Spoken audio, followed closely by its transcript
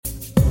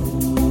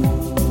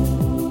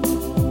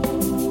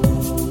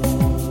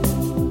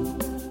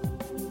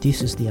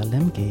This is the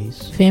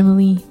Alemge's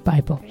Family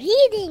Bible.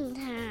 Reading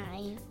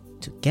time.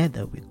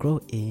 Together we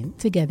grow in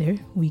Together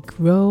we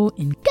grow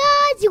in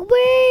God's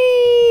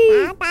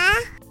Word. Papa.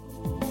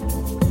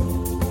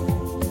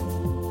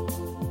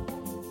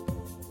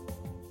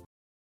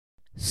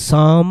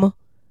 Psalm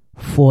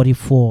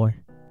 44.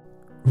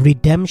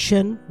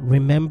 Redemption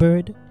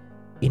remembered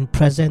in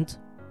present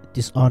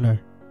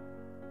dishonor.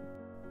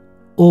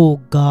 O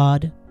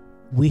God,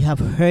 we have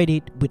heard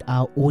it with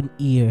our own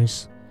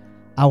ears.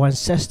 Our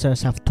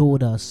ancestors have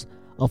told us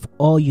of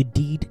all you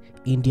did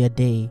in their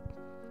day.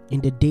 In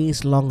the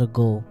days long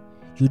ago,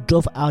 you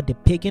drove out the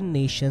pagan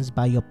nations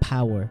by your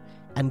power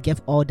and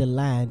gave all the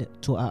land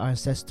to our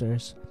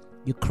ancestors.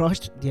 You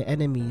crushed their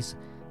enemies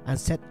and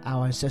set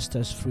our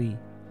ancestors free.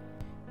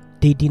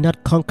 They did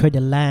not conquer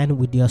the land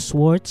with their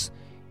swords.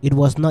 It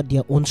was not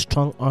their own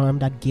strong arm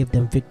that gave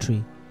them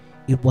victory.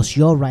 It was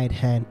your right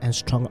hand and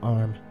strong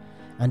arm,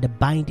 and the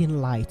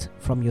binding light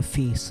from your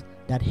face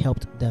that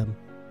helped them.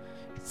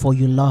 For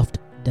you loved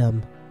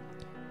them.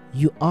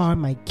 You are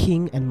my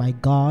King and my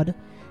God.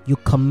 You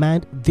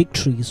command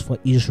victories for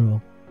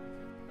Israel.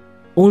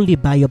 Only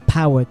by your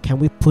power can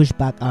we push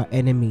back our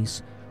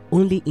enemies.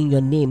 Only in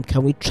your name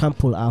can we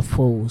trample our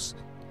foes.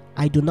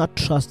 I do not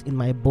trust in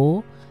my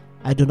bow.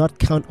 I do not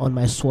count on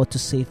my sword to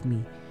save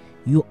me.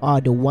 You are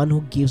the one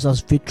who gives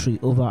us victory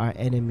over our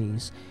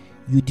enemies.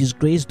 You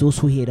disgrace those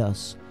who hate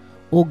us.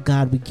 O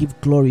God, we give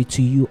glory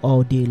to you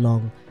all day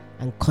long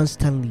and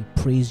constantly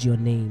praise your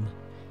name.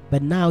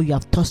 But now you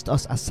have tossed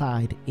us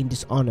aside in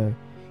dishonor.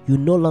 You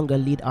no longer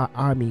lead our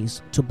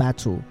armies to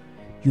battle.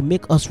 You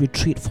make us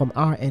retreat from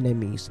our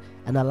enemies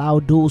and allow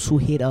those who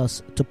hate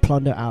us to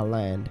plunder our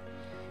land.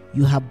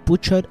 You have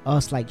butchered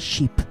us like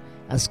sheep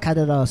and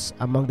scattered us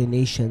among the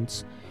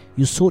nations.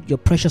 You sold your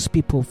precious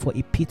people for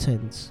a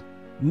pittance,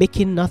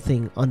 making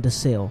nothing on the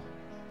sale.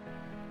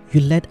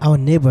 You let our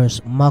neighbors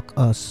mock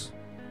us.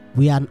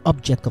 We are an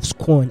object of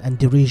scorn and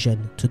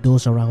derision to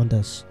those around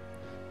us.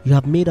 You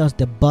have made us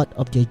the butt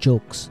of their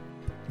jokes.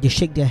 They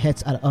shake their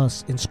heads at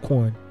us in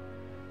scorn.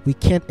 We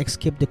can't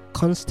escape the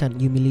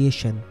constant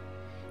humiliation.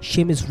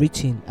 Shame is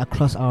written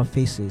across our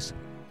faces.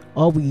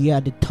 All we hear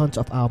are the taunts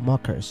of our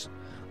mockers.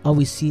 All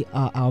we see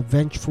are our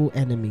vengeful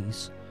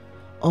enemies.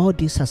 All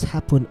this has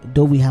happened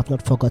though we have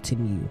not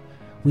forgotten you.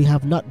 We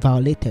have not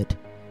violated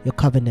your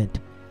covenant.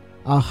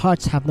 Our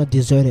hearts have not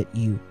deserted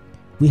you.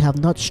 We have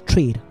not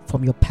strayed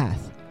from your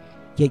path.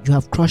 Yet you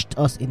have crushed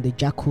us in the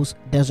jackal's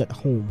desert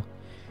home.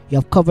 You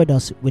have covered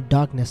us with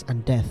darkness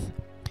and death.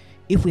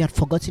 If we had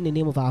forgotten the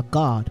name of our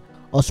God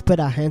or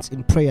spread our hands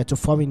in prayer to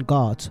foreign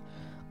gods,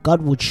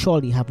 God would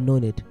surely have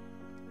known it.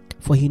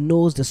 For he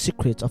knows the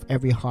secrets of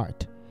every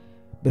heart.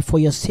 But for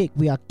your sake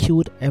we are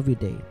killed every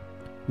day.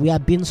 We are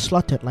being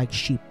slaughtered like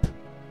sheep.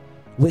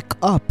 Wake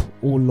up,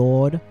 O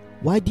Lord.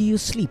 Why do you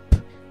sleep?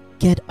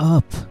 Get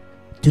up.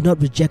 Do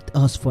not reject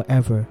us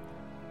forever.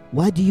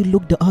 Why do you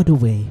look the other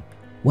way?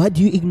 Why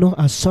do you ignore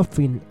our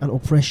suffering and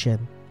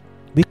oppression?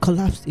 We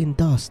collapsed in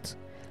dust,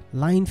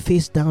 lying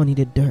face down in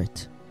the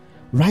dirt.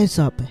 Rise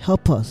up,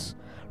 help us,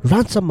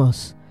 ransom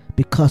us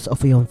because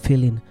of your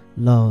unfailing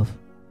love.